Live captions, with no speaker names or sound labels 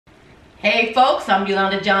Hey folks, I'm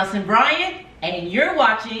Yolanda Johnson Bryant, and you're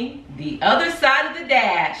watching The Other Side of the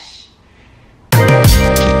Dash.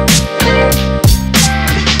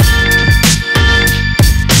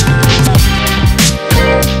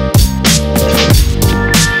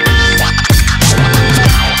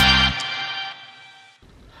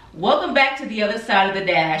 Welcome back to The Other Side of the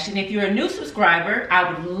Dash, and if you're a new subscriber,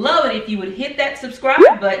 I would love it if you would hit that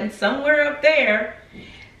subscribe button somewhere up there.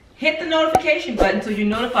 Hit the notification button so you're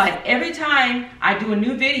notified every time I do a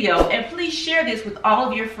new video, and please share this with all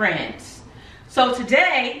of your friends. So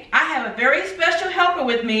today, I have a very special helper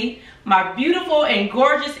with me, my beautiful and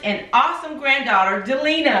gorgeous and awesome granddaughter,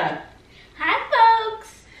 Delina. Hi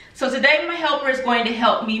folks! So today my helper is going to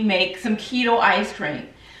help me make some keto ice cream.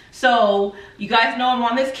 So you guys know I'm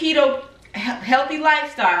on this keto healthy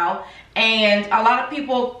lifestyle, and a lot of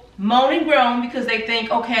people moan and groan because they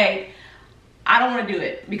think, okay, I don't want to do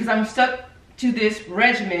it because I'm stuck to this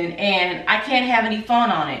regimen and I can't have any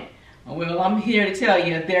fun on it. Well, I'm here to tell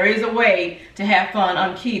you there is a way to have fun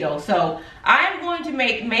on keto. So I'm going to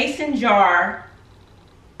make mason jar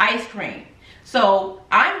ice cream. So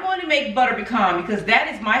I'm going to make butter pecan because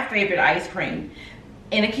that is my favorite ice cream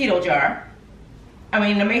in a keto jar.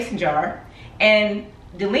 In a mason jar. And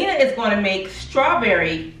Delina is going to make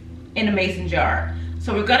strawberry in a mason jar.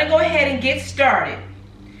 So we're going to go ahead and get started.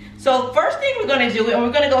 So first thing we're going to do, and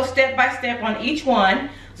we're going to go step by step on each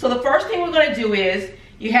one. So the first thing we're going to do is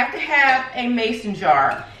you have to have a mason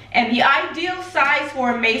jar. And the ideal size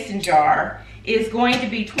for a mason jar is going to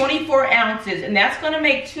be 24 ounces. And that's going to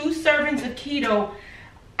make 2 servings of keto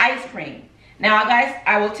ice cream. Now guys,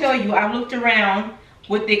 I will tell you, I looked around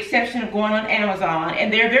with the exception of going on Amazon.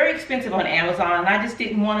 And they're very expensive on Amazon. And I just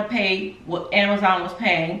didn't want to pay what Amazon was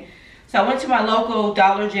paying. So I went to my local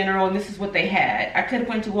Dollar General, and this is what they had. I could have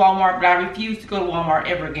went to Walmart, but I refused to go to Walmart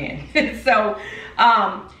ever again. So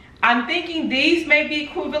I'm thinking these may be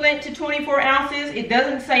equivalent to 24 ounces. It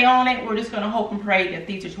doesn't say on it. We're just going to hope and pray that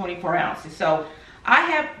these are 24 ounces. So I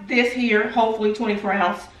have this here, hopefully 24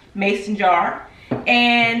 ounce mason jar.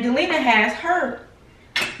 And Delina has her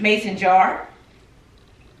mason jar.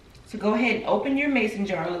 So go ahead and open your mason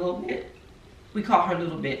jar a little bit. We call her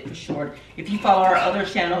Little Bit for short. If you follow our other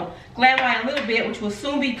channel, Glamline Little Bit, which will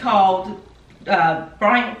soon be called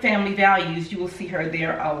Bryant Family Values, you will see her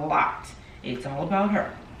there a lot. It's all about her.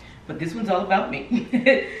 But this one's all about me.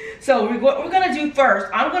 So what we're going to do first,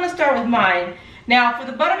 I'm going to start with mine. Now for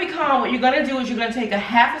the butter pecan, what you're going to do is you're going to take a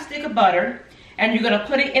half a stick of butter, and you're going to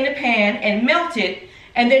put it in the pan and melt it.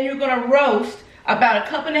 And then you're going to roast about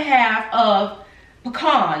 1.5 cups of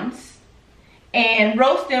pecans. And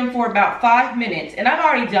roast them for about 5 minutes. And I've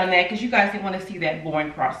already done that because you guys didn't want to see that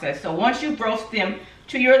boring process. So once you roast them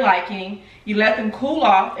to your liking, you let them cool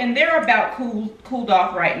off. And they're about cooled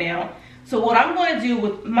off right now. So what I'm going to do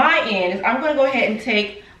with my end is I'm going to go ahead and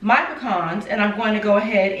take my pecans and I'm going to go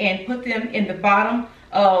ahead and put them in the bottom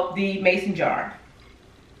of the mason jar.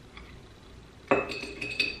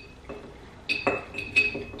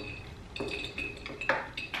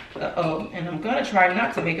 Uh-oh, and I'm going to try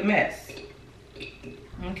not to make a mess.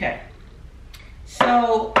 Okay,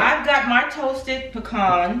 so I've got my toasted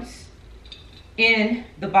pecans in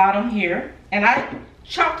the bottom here, and I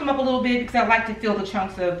chopped them up a little bit because I like to feel the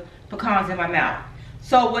chunks of pecans in my mouth.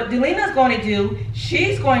 So what Delina's going to do,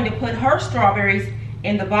 she's going to put her strawberries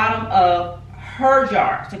in the bottom of her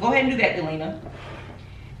jar. So go ahead and do that, Delina.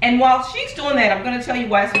 And while she's doing that, I'm going to tell you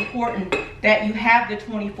why it's important that you have the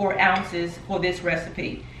 24 ounces for this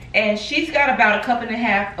recipe. And she's got about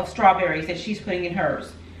 1.5 cups of strawberries that she's putting in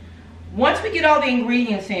hers. Once we get all the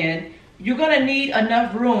ingredients in, you're going to need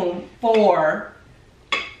enough room for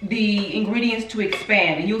the ingredients to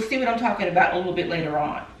expand. And you'll see what I'm talking about a little bit later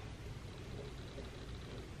on.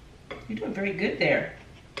 You're doing very good there.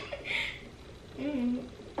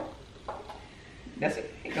 That's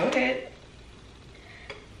it. Go ahead.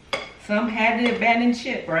 Some had to abandon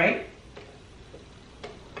ship, right?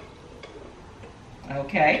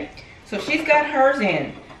 Okay, so she's got hers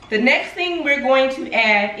in. The next thing we're going to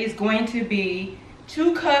add is going to be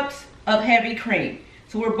 2 cups of heavy cream.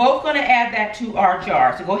 So we're both going to add that to our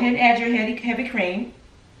jar. So go ahead and add your heavy cream.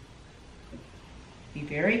 Be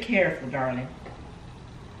very careful, darling.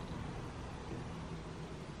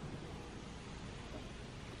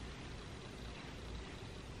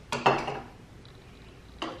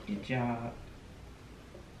 Good job.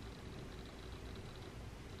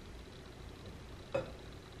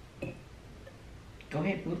 Go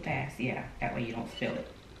ahead, move fast. Yeah, that way you don't spill it.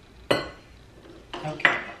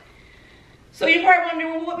 Okay. So you're probably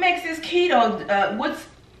wondering, well, what makes this keto? What's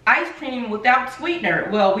ice cream without sweetener?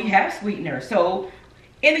 Well, we have sweetener. So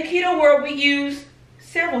in the keto world, we use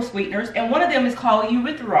several sweeteners, and one of them is called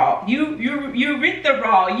erythritol.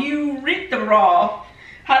 Erythritol.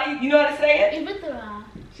 How do you know how to say it? Erythritol.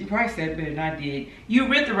 She probably said it better than I did.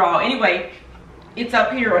 Erythritol. Anyway, it's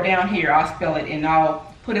up here or down here. I'll spell it and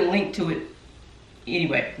I'll put a link to it.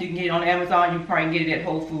 Anyway, you can get it on Amazon. You probably can get it at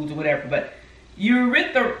Whole Foods or whatever. But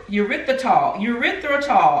erythritol,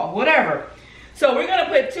 whatever. So we're gonna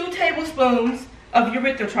put 2 tablespoons of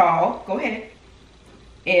erythritol. Go ahead.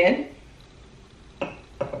 In.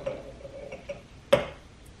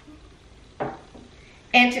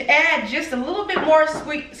 And to add just a little bit more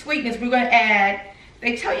sweetness, we're going to add,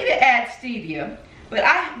 they tell you to add stevia, but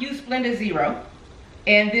I use Splenda Zero.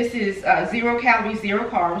 And this is 0 calories, 0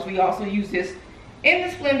 carbs. We also use this in the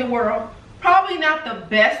Splenda world. Probably not the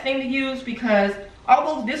best thing to use because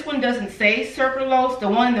although this one doesn't say sucralose, the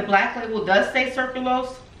one in the black label does say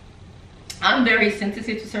sucralose. I'm very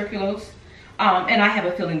sensitive to sucralose. And I have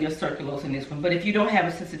a feeling there's sucralose in this one. But if you don't have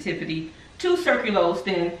a sensitivity to sucralose,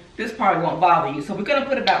 then this probably won't bother you. So we're going to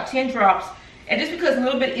put about 10 drops. And just because a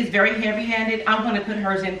little bit is very heavy-handed, I'm going to put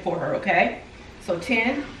hers in for her, okay? So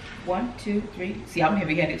 10, 1, 2, 3. See, I'm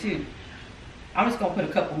heavy-handed too. I'm just going to put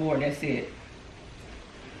a couple more and that's it.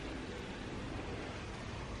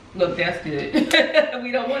 Look, that's good.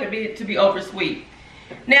 We don't want it to be over sweet.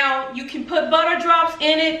 Now, you can put butter drops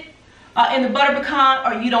in it, in the butter pecan,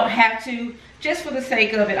 or you don't have to. Just for the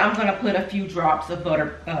sake of it, I'm going to put a few drops of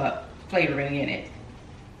butter flavoring in it.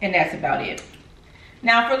 And that's about it.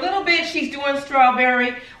 Now, for a little bit, she's doing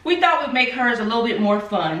strawberry. We thought we'd make hers a little bit more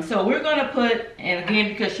fun. So we're going to put, and again,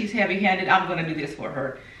 because she's heavy-handed, I'm going to do this for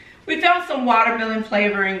her. We found some watermelon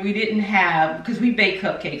flavoring we didn't have, because we bake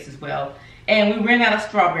cupcakes as well. And we ran out of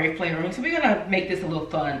strawberry flavoring, so we're going to make this a little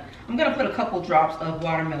fun. I'm going to put a couple drops of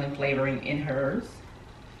watermelon flavoring in hers.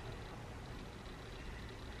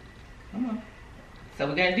 Come on. So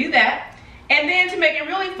we're going to do that. And then to make it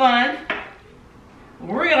really fun,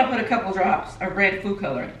 we're going to put a couple drops of red food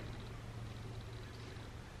coloring.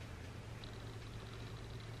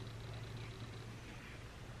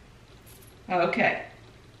 Okay.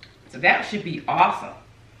 So that should be awesome.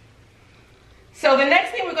 So the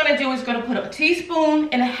next thing we're going to do is going to put a teaspoon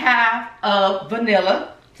and a half of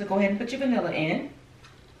vanilla. So go ahead and put your vanilla in.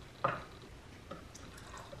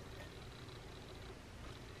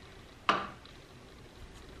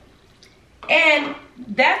 And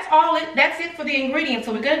that's all that's it for the ingredients.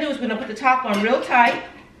 So what we're going to do is we're going to put the top on real tight.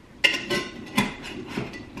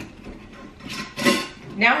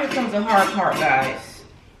 Now here comes the hard part, guys.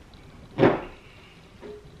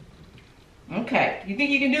 Okay, you think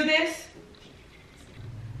you can do this?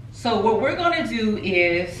 So what we're going to do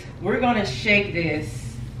is we're going to shake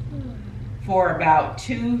this for about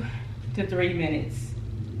 2 to 3 minutes.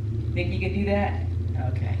 Think you can do that?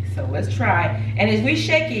 Okay, so let's try. And as we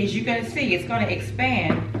shake it, as you're going to see, it's going to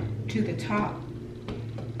expand to the top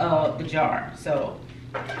of the jar. So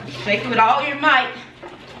shake it with all your might.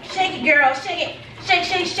 Shake it, girl. Shake it. Shake,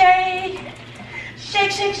 shake, shake.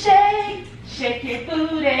 Shake, shake, shake. Shake your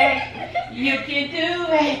booty. You can do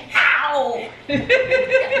it. Ow!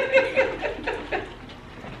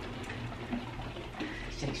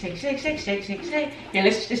 Shake, shake, shake, shake, shake, shake, shake. Here,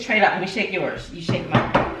 let's just trade out. Let me shake yours. You shake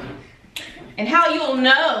mine. And how you'll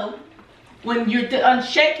know when you're done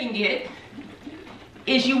shaking it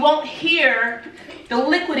is you won't hear the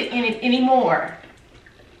liquid in it anymore.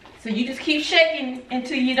 So you just keep shaking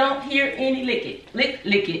until you don't hear any liquid.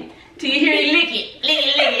 Lick it. Till you hear any lick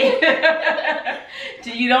it.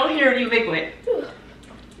 Till you don't hear any liquid.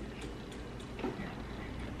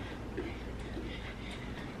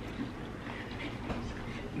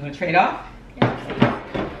 You want to trade off?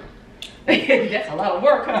 That's a lot of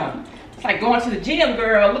work, huh? It's like going to the gym,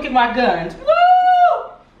 girl. Look at my guns.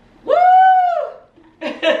 Woo! Woo!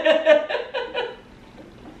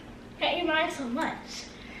 Hate your mind so much.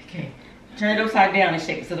 Okay. Turn it upside down and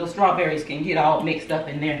shake it so those strawberries can get all mixed up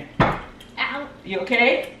in there. Ow. You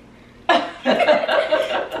okay? I'm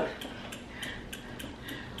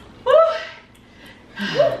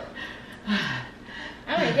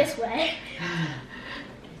going this way.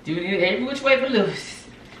 Do it every which way but loose.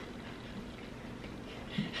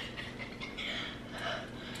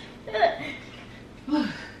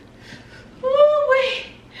 Woo-wee.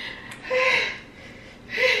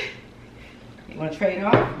 You want to trade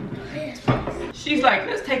off? Yes, please. She's like,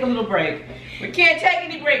 let's take a little break. We can't take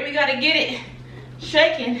any break. We got to get it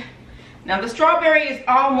shaking. Now the strawberry is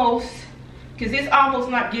almost, because it's almost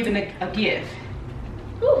not giving a give.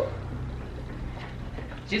 Ooh.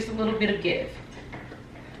 Just a little bit of give.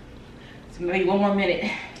 So maybe 1 more minute.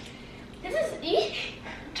 This is easy.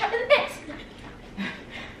 Try the next.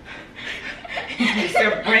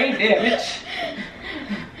 Except brain damage.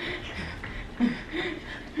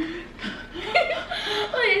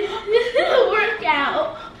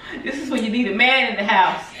 when you need a man in the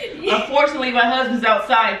house. Unfortunately, my husband's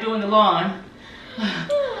outside doing the lawn.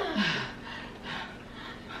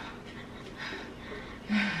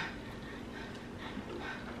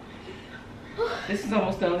 This is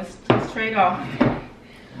almost done. Let's trade off.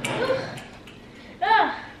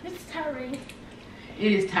 This is tiring.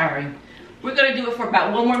 It is tiring. We're gonna do it for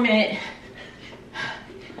about 1 more minute.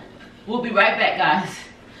 We'll be right back, guys.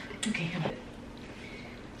 Okay, come on.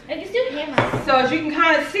 I can still hear myself. So as you can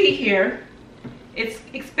kind of see here, it's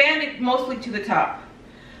expanded mostly to the top.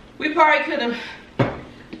 We probably could have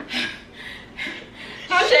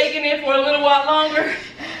shaken it for a little while longer.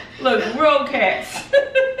 Look, real cats.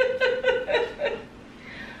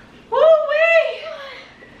 Woo-wee!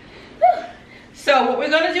 So what we're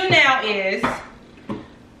gonna do now is,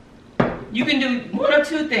 you can do one of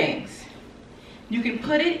two things. You can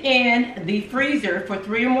put it in the freezer for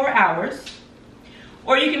 3 or more hours,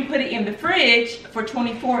 or you can put it in the fridge for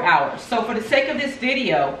 24 hours. So for the sake of this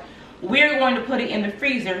video, we're going to put it in the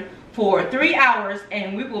freezer for 3 hours,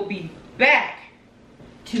 and we will be back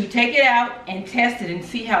to take it out and test it and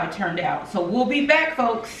see how it turned out. So we'll be back,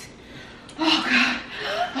 folks. Oh God.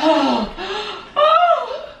 Oh. Oh.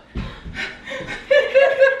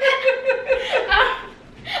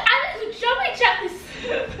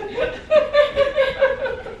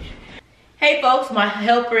 Hey folks, my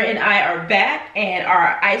helper and I are back, and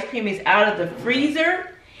our ice cream is out of the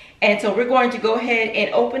freezer, and so we're going to go ahead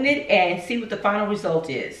and open it and see what the final result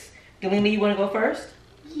is. Galena, you want to go first?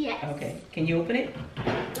 Yes. Okay, can you open it?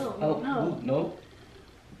 Oh, no. Ooh, no.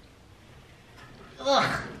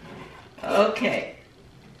 Ugh. Okay.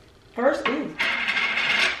 First, ooh.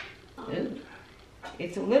 Ooh.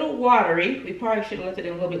 It's a little watery. We probably should have left it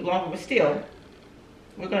in a little bit longer, but still,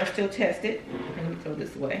 we're going to still test it. Let me throw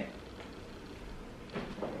this away.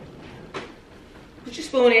 Put your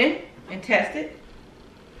spoon in and test it.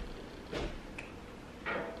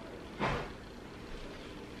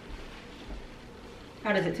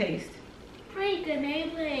 How does it taste? Pretty good.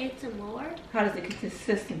 Maybe add some more. How does the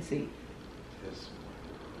consistency?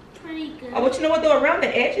 Pretty good. Oh, but you know what though? Around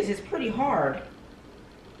the edges, it's pretty hard.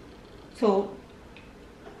 So,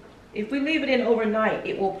 if we leave it in overnight,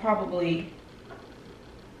 it'll probably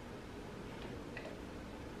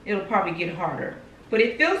get harder. But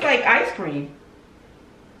it feels like ice cream.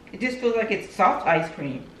 It just feels like it's soft ice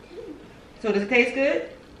cream. So does it taste good?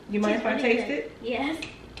 You mind if I taste it? Yes.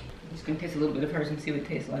 I'm just gonna taste a little bit of hers and see what it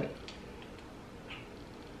tastes like.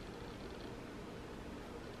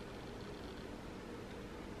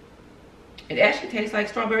 It actually tastes like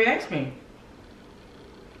strawberry ice cream.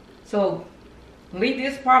 So leave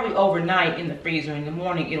this probably overnight in the freezer. In the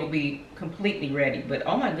morning it'll be completely ready. But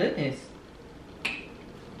oh my goodness,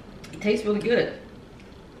 it tastes really good.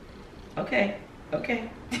 Okay, okay.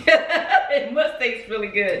 It must taste really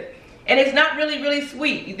good. And it's not really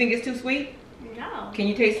sweet. You think it's too sweet? No. Can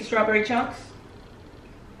you taste the strawberry chunks?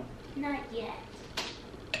 Not yet.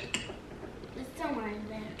 It's somewhere in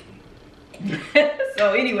there.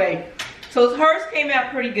 So anyway, so hers came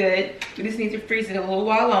out pretty good. We just need to freeze it a little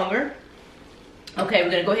while longer. Okay,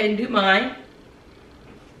 we're gonna go ahead and do mine.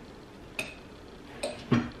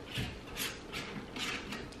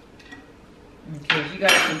 Okay, you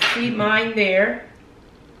guys can see mine there.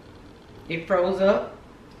 It froze up.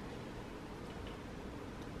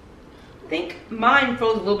 I think mine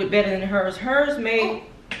froze a little bit better than hers. Hers may...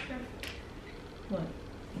 What?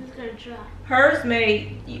 It's gonna dry. Hers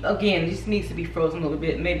may, again, this needs to be frozen a little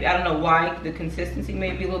bit. Maybe, I don't know why, the consistency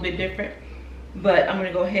may be a little bit different. But I'm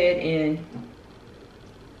gonna go ahead and...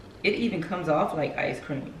 It even comes off like ice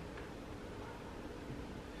cream.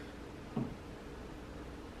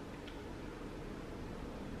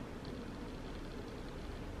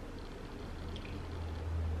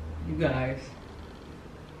 You guys,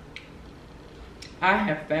 I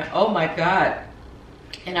have found, oh my God.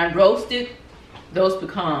 And I roasted those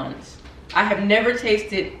pecans. I have never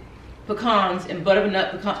tasted pecans and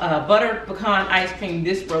butter pecan ice cream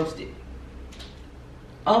this roasted.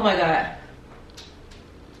 Oh my God.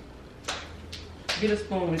 Get a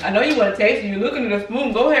spoon. I know you want to taste it. You're looking at a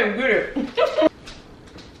spoon. Go ahead and get it.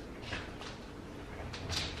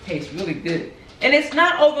 Tastes really good. And it's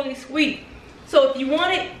not overly sweet. So if you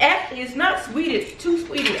want it, actually it's not sweet, it's too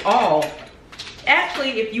sweet at all.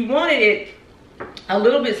 Actually, if you wanted it a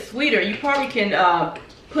little bit sweeter, you probably can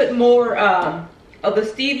put more of the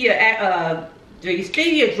stevia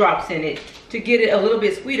drops in it to get it a little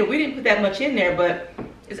bit sweeter. We didn't put that much in there, but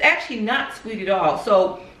it's actually not sweet at all.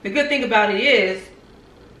 So the good thing about it is,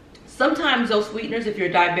 sometimes those sweeteners, if you're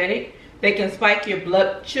diabetic, they can spike your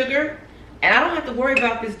blood sugar. And I don't have to worry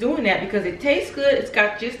about this doing that because it tastes good. It's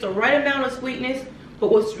got just the right amount of sweetness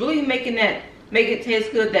But what's really make it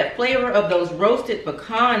taste good, that flavor of those roasted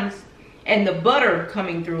pecans and the butter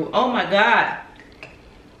coming through. Oh my God.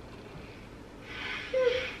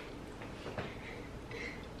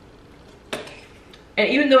 And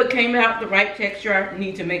even though it came out the right texture, I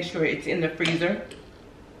need to make sure it's in the freezer.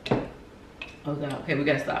 Oh God, okay, we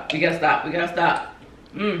gotta stop. We gotta stop. We gotta stop.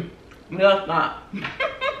 We gotta stop.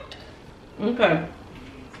 Okay.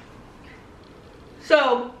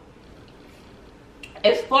 So,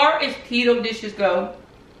 as far as keto dishes go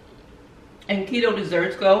and keto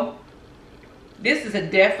desserts go, this is a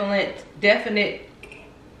definite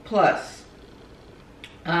plus.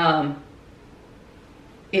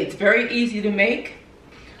 It's very easy to make.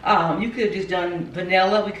 You could have just done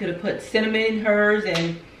vanilla. We could have put cinnamon in hers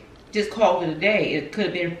and just called it a day. It could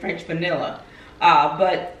have been French vanilla.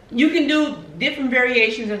 But you can do different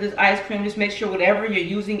variations of this ice cream. Just make sure whatever you're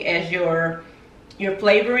using as your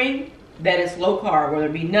flavoring, that is low carb, whether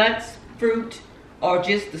it be nuts, fruit, or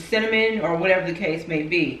just the cinnamon, or whatever the case may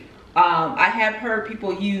be. I have heard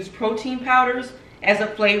people use protein powders as a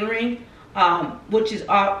flavoring, which is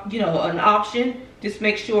an option. Just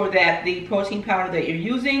make sure that the protein powder that you're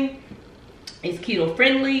using is keto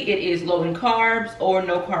friendly. It is low in carbs or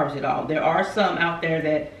no carbs at all. There are some out there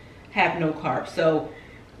that have no carbs. So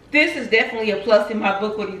this is definitely a plus in my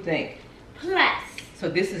book. What do you think? Plus. So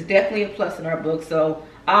this is definitely a plus in our book. So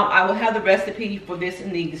I will have the recipe for this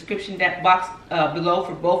in the description box below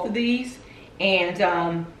for both of these, and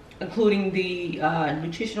including the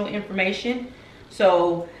nutritional information.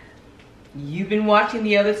 So you've been watching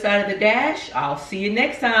The Other Side of the Dash. I'll see you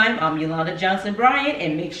next time. I'm Yolanda Johnson Bryant,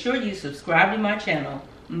 and make sure you subscribe to my channel.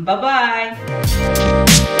 Bye-bye.